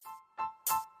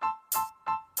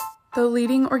The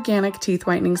leading organic teeth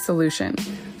whitening solution,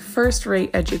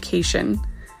 first-rate education,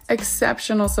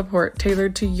 exceptional support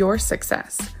tailored to your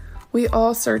success. We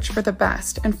all search for the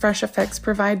best, and Fresh Effects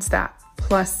provides that,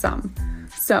 plus some.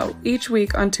 So, each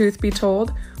week on Tooth Be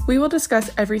Told, we will discuss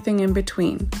everything in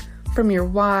between, from your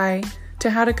why, to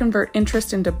how to convert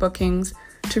interest into bookings,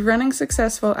 to running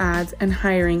successful ads and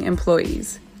hiring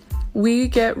employees. We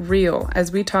get real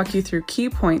as we talk you through key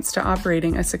points to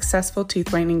operating a successful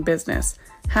teeth whitening business,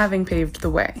 having paved the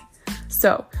way.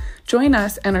 So, join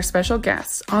us and our special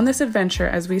guests on this adventure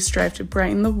as we strive to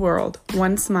brighten the world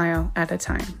one smile at a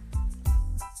time.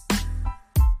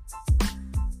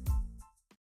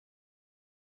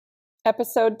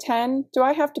 Episode 10, Do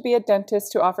I Have to Be a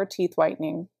Dentist to Offer Teeth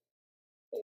Whitening?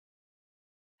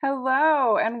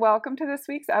 Hello, and welcome to this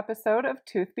week's episode of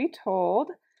Tooth Be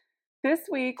Told. This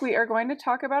week, we are going to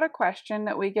talk about a question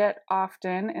that we get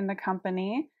often in the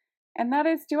company, and that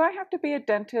is, do I have to be a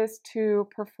dentist to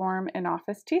perform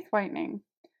in-office teeth whitening?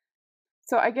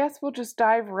 So I guess we'll just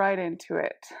dive right into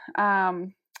it.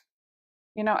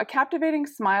 A captivating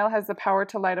smile has the power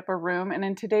to light up a room, and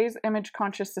in today's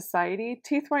image-conscious society,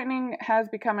 teeth whitening has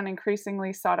become an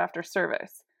increasingly sought-after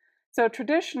service. So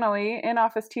traditionally,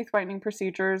 in-office teeth whitening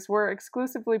procedures were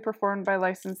exclusively performed by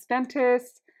licensed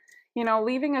dentists,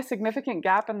 leaving a significant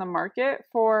gap in the market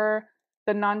for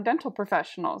the non-dental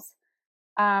professionals.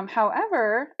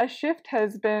 However, a shift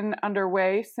has been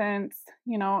underway since,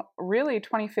 really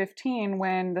 2015,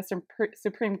 when the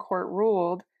Supreme Court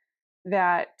ruled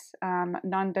that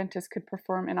non-dentists could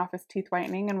perform in-office teeth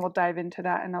whitening, and we'll dive into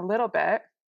that in a little bit.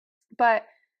 But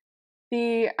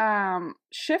the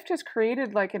shift has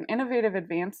created like an innovative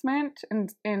advancement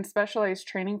in specialized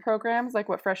training programs like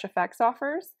what Fresh Effects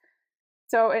offers.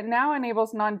 So it now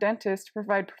enables non-dentists to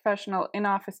provide professional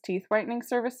in-office teeth whitening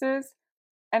services,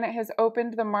 and it has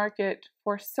opened the market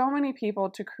for so many people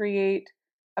to create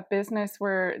a business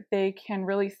where they can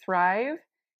really thrive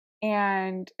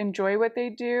and enjoy what they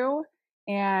do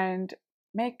and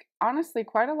make, honestly,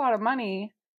 quite a lot of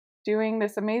money doing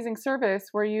this amazing service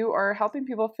where you are helping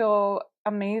people feel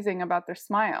amazing about their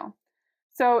smile.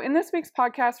 So in this week's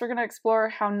podcast, we're going to explore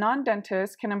how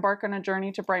non-dentists can embark on a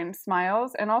journey to brighten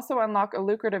smiles and also unlock a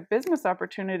lucrative business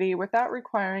opportunity without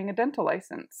requiring a dental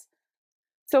license.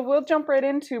 So we'll jump right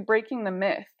into breaking the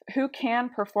myth. Who can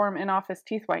perform in-office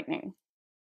teeth whitening?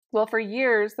 Well, for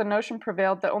years, the notion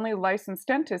prevailed that only licensed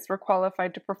dentists were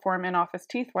qualified to perform in-office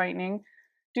teeth whitening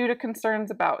due to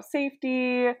concerns about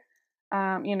safety,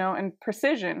 and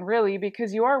precision, really,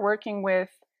 because you are working with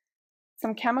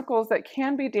some chemicals that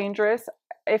can be dangerous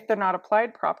if they're not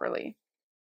applied properly.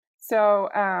 So,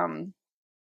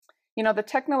 the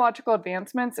technological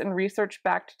advancements and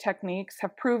research-backed techniques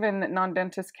have proven that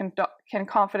non-dentists can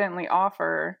confidently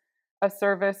offer a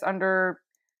service under,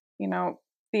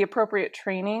 the appropriate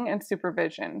training and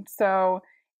supervision. So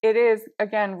it is,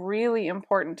 again, really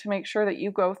important to make sure that you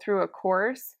go through a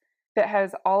course that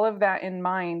has all of that in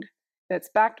mind, that's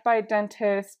backed by a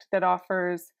dentist, that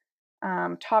offers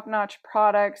top-notch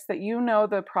products, that you know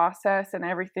the process and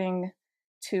everything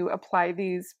to apply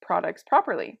these products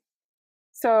properly.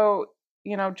 So,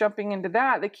 jumping into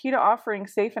that, the key to offering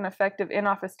safe and effective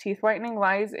in-office teeth whitening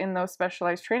lies in those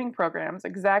specialized training programs,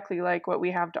 exactly like what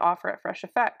we have to offer at Fresh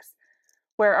Effects,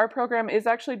 where our program is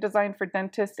actually designed for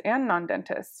dentists and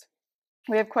non-dentists.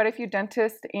 We have quite a few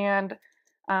dentists and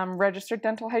registered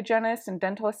dental hygienists and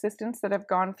dental assistants that have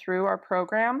gone through our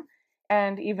program,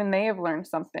 and even they have learned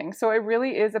something. So it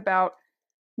really is about,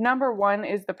 number one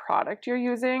is the product you're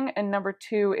using, and number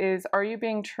two is, are you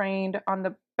being trained on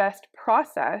the best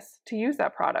process to use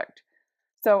that product?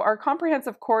 So our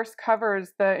comprehensive course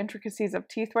covers the intricacies of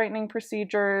teeth whitening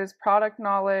procedures, product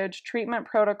knowledge, treatment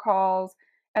protocols,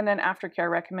 and then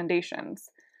aftercare recommendations.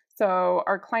 So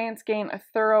our clients gain a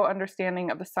thorough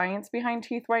understanding of the science behind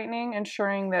teeth whitening,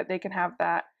 ensuring that they can have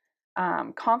that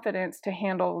confidence to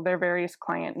handle their various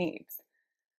client needs.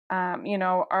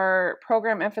 Our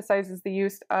program emphasizes the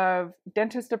use of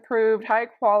dentist-approved,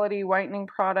 high-quality whitening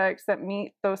products that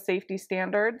meet those safety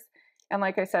standards. And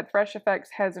like I said, Fresh Effects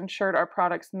has ensured our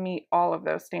products meet all of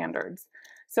those standards.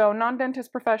 So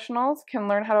non-dentist professionals can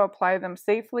learn how to apply them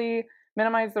safely,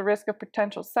 minimize the risk of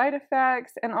potential side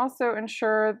effects, and also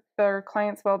ensure their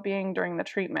clients' well-being during the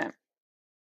treatment.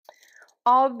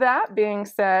 All that being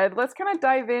said, let's kind of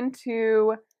dive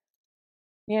into,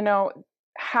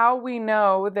 how we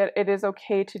know that it is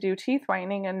okay to do teeth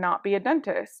whitening and not be a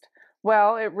dentist.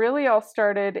 Well, it really all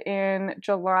started in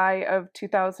July of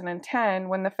 2010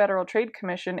 when the Federal Trade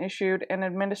Commission issued an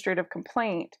administrative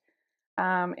complaint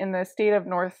in the state of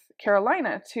North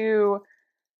Carolina to,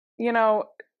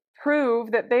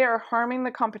 prove that they are harming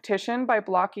the competition by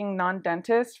blocking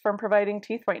non-dentists from providing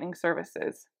teeth whitening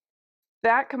services.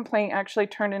 That complaint actually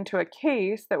turned into a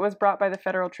case that was brought by the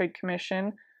Federal Trade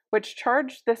Commission, which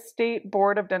charged the State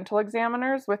Board of Dental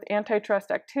Examiners with antitrust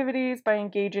activities by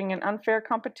engaging in unfair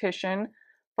competition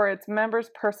for its members'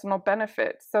 personal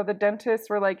benefits. So the dentists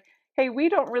were like, hey, we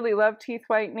don't really love teeth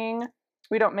whitening.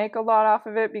 We don't make a lot off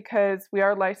of it because we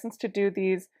are licensed to do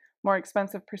these more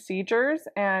expensive procedures,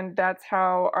 and that's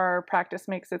how our practice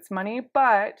makes its money.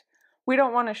 But we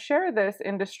don't want to share this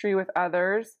industry with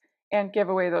others and give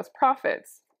away those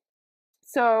profits.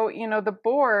 So, the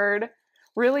board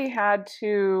really had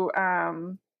to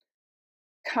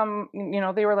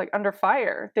they were like under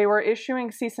fire. They were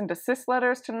issuing cease and desist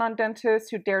letters to non-dentists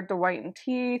who dared to whiten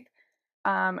teeth.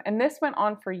 And this went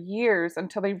on for years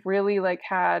until they really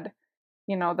had,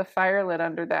 the fire lit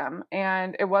under them.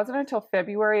 And it wasn't until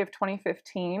February of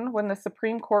 2015 when the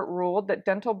Supreme Court ruled that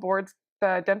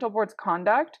the dental board's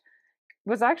conduct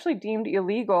was actually deemed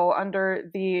illegal under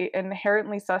the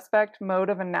inherently suspect mode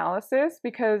of analysis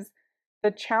because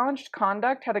the challenged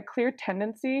conduct had a clear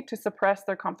tendency to suppress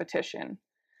their competition.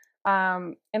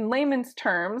 In layman's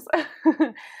terms,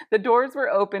 the doors were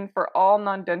open for all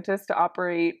non-dentists to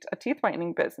operate a teeth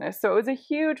whitening business. So it was a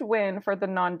huge win for the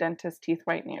non-dentist teeth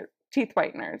whiteners.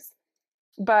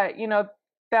 But,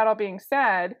 that all being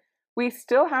said, we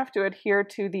still have to adhere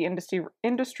to the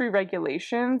industry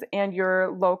regulations and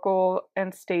your local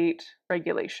and state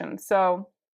regulations. So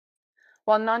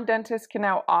while non-dentists can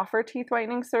now offer teeth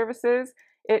whitening services,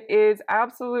 it is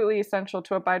absolutely essential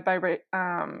to abide by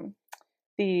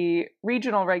the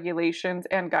regional regulations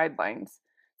and guidelines.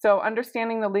 So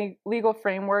understanding the legal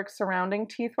framework surrounding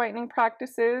teeth whitening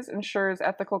practices ensures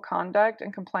ethical conduct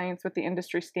and compliance with the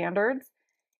industry standards.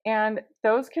 And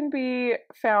those can be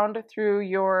found through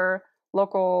your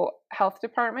local health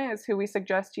department is who we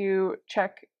suggest you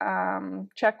check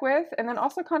with, and then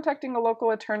also contacting a local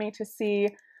attorney to see,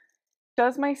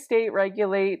 does my state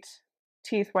regulate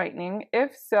teeth whitening?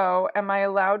 If so, am I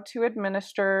allowed to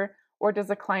administer, or does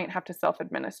the client have to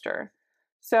self-administer?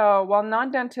 So while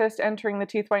non-dentists entering the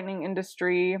teeth whitening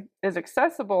industry is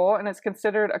accessible and it's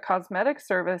considered a cosmetic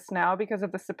service now because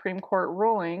of the Supreme Court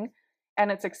ruling,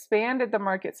 and it's expanded the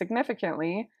market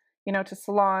significantly, to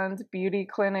salons, beauty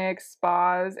clinics,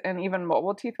 spas, and even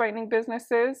mobile teeth whitening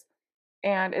businesses.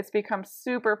 And it's become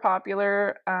super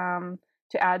popular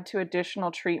to add to additional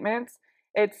treatments.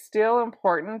 It's still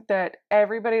important that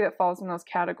everybody that falls in those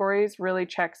categories really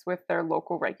checks with their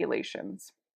local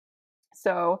regulations.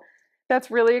 So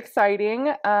that's really exciting.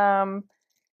 Like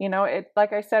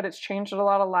I said, it's changed a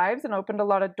lot of lives and opened a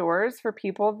lot of doors for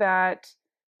people that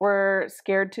were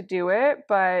scared to do it,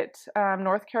 but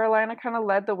North Carolina kind of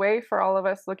led the way for all of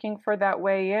us looking for that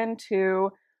way in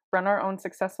to run our own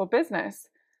successful business.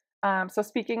 So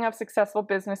speaking of successful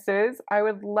businesses, I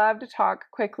would love to talk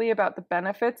quickly about the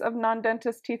benefits of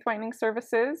non-dentist teeth whitening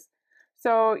services.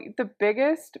 So the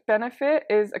biggest benefit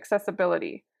is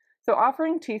accessibility. So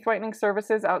offering teeth whitening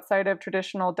services outside of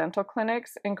traditional dental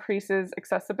clinics increases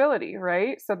accessibility,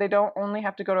 right? So they don't only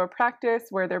have to go to a practice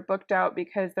where they're booked out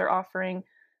because they're offering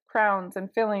crowns and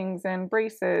fillings and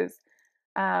braces.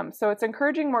 So it's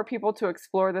encouraging more people to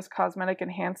explore this cosmetic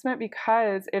enhancement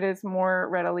because it is more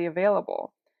readily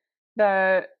available.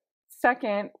 The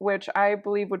second, which I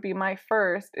believe would be my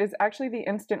first, is actually the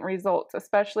instant results,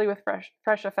 especially with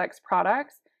Fresh Effects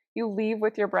products. You leave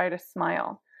with your brightest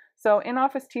smile. So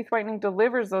in-office teeth whitening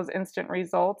delivers those instant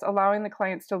results, allowing the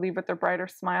clients to leave with their brighter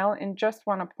smile in just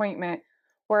one appointment.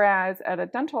 Whereas at a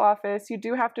dental office, you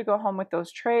do have to go home with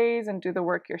those trays and do the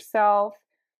work yourself.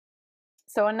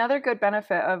 So another good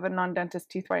benefit of a non-dentist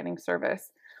teeth whitening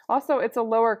service. Also, it's a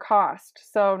lower cost.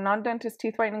 So non-dentist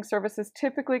teeth whitening services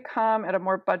typically come at a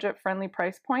more budget-friendly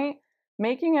price point,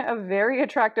 making it a very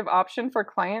attractive option for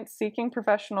clients seeking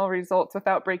professional results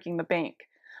without breaking the bank.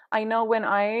 I know when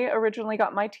I originally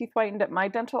got my teeth whitened at my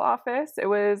dental office, it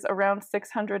was around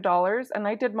 $600, and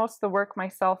I did most of the work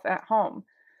myself at home.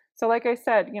 So like I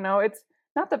said, it's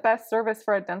not the best service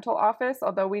for a dental office,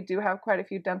 although we do have quite a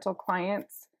few dental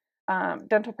clients,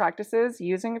 dental practices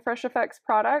using Fresh Effects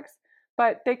products,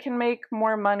 but they can make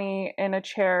more money in a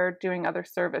chair doing other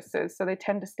services, so they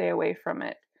tend to stay away from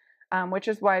it, which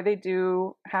is why they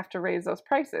do have to raise those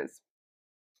prices.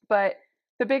 But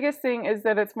the biggest thing is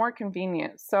that it's more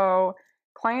convenient. So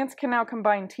clients can now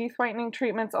combine teeth whitening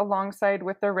treatments alongside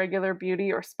with their regular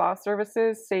beauty or spa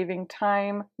services, saving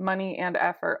time, money, and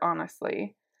effort,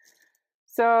 honestly.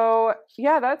 So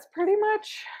yeah, that's pretty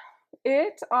much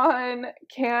it on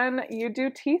can you do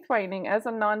teeth whitening as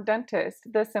a non-dentist?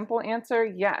 The simple answer,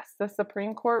 yes. The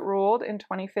Supreme Court ruled in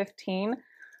 2015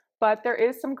 But there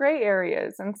is some gray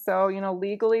areas. And so,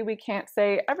 legally we can't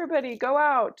say, everybody go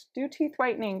out, do teeth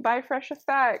whitening, buy Fresh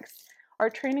Effects. Our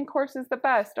training course is the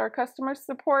best. Our customer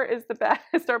support is the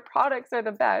best. Our products are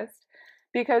the best.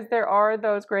 Because there are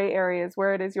those gray areas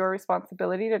where it is your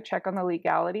responsibility to check on the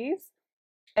legalities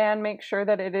and make sure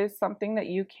that it is something that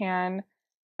you can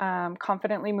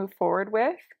confidently move forward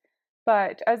with.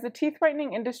 But as the teeth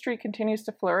whitening industry continues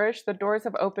to flourish, the doors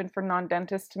have opened for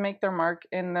non-dentists to make their mark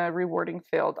in the rewarding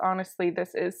field. Honestly,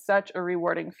 this is such a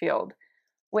rewarding field.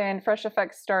 When Fresh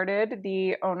Effects started,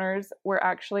 the owners were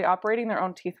actually operating their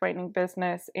own teeth whitening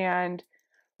business and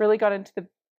really got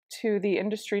into the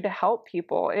industry to help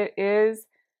people. It is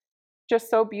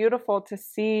just so beautiful to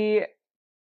see,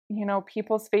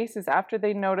 people's faces after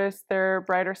they notice their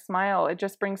brighter smile. It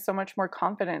just brings so much more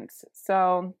confidence.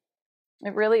 So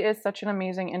it really is such an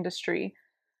amazing industry.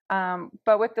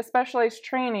 But with the specialized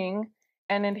training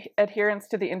and adherence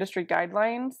to the industry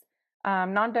guidelines,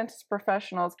 non-dentist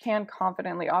professionals can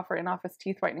confidently offer in-office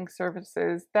teeth whitening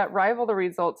services that rival the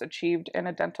results achieved in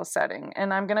a dental setting.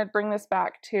 And I'm going to bring this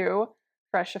back to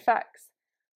Fresh Effects.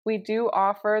 We do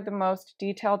offer the most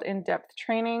detailed, in-depth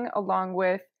training along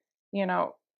with,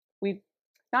 we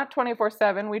not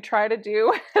 24/7. We try to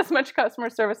do as much customer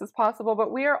service as possible,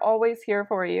 but we are always here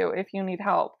for you if you need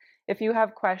help, if you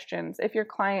have questions, if your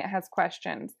client has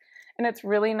questions. And it's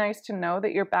really nice to know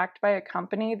that you're backed by a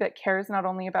company that cares not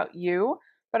only about you,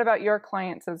 but about your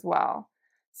clients as well.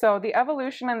 So the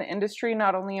evolution in the industry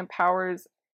not only empowers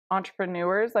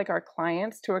entrepreneurs like our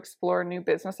clients to explore new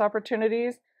business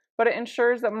opportunities, but it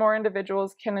ensures that more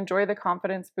individuals can enjoy the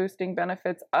confidence boosting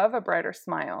benefits of a brighter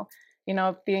smile.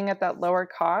 Being at that lower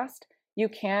cost, you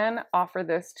can offer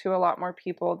this to a lot more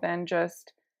people than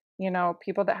just,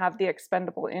 people that have the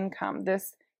expendable income.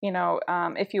 This,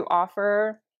 if you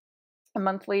offer a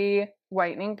monthly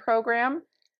whitening program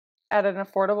at an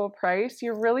affordable price,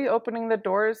 you're really opening the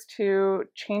doors to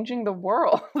changing the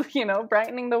world,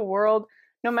 brightening the world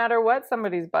no matter what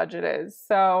somebody's budget is.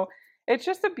 So it's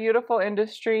just a beautiful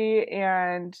industry.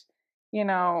 And,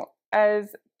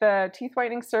 as the teeth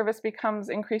whitening service becomes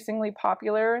increasingly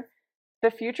popular,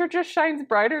 the future just shines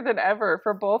brighter than ever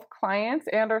for both clients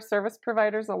and our service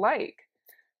providers alike.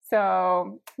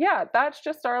 So yeah, that's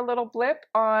just our little blip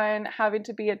on having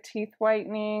to be a teeth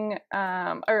whitening,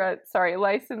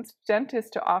 licensed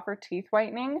dentist to offer teeth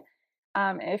whitening.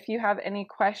 If you have any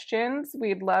questions,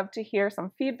 we'd love to hear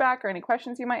some feedback or any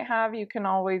questions you might have. You can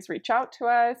always reach out to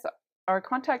us. Our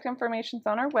contact information is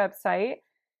on our website.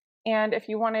 And if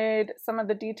you wanted some of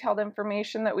the detailed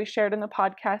information that we shared in the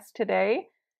podcast today,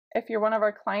 if you're one of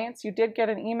our clients, you did get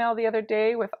an email the other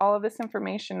day with all of this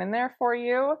information in there for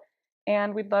you.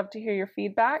 And we'd love to hear your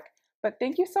feedback. But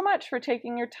thank you so much for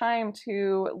taking your time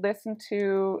to listen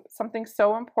to something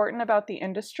so important about the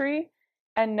industry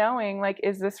and knowing,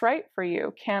 is this right for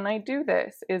you? Can I do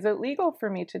this? Is it legal for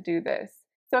me to do this?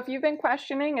 So if you've been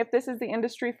questioning if this is the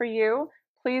industry for you,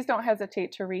 please don't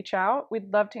hesitate to reach out.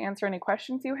 We'd love to answer any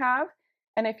questions you have.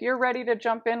 And if you're ready to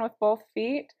jump in with both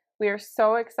feet, we are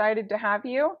so excited to have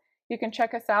you. You can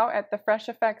check us out at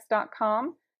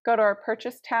thefresheffects.com. Go to our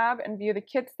purchase tab and view the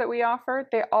kits that we offer.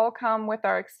 They all come with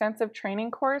our extensive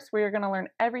training course where you're going to learn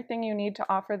everything you need to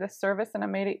offer this service and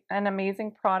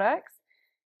amazing products.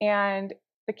 And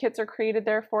the kits are created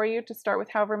there for you to start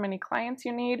with however many clients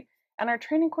you need. And our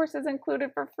training course is included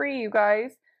for free, you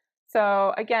guys.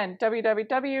 So again,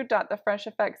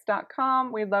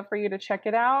 www.thefresheffects.com. We'd love for you to check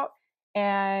it out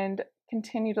and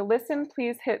continue to listen.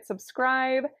 Please hit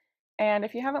subscribe. And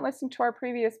if you haven't listened to our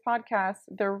previous podcasts,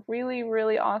 they're really,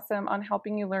 really awesome on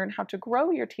helping you learn how to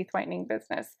grow your teeth whitening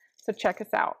business. So check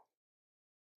us out.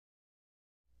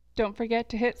 Don't forget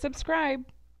to hit subscribe.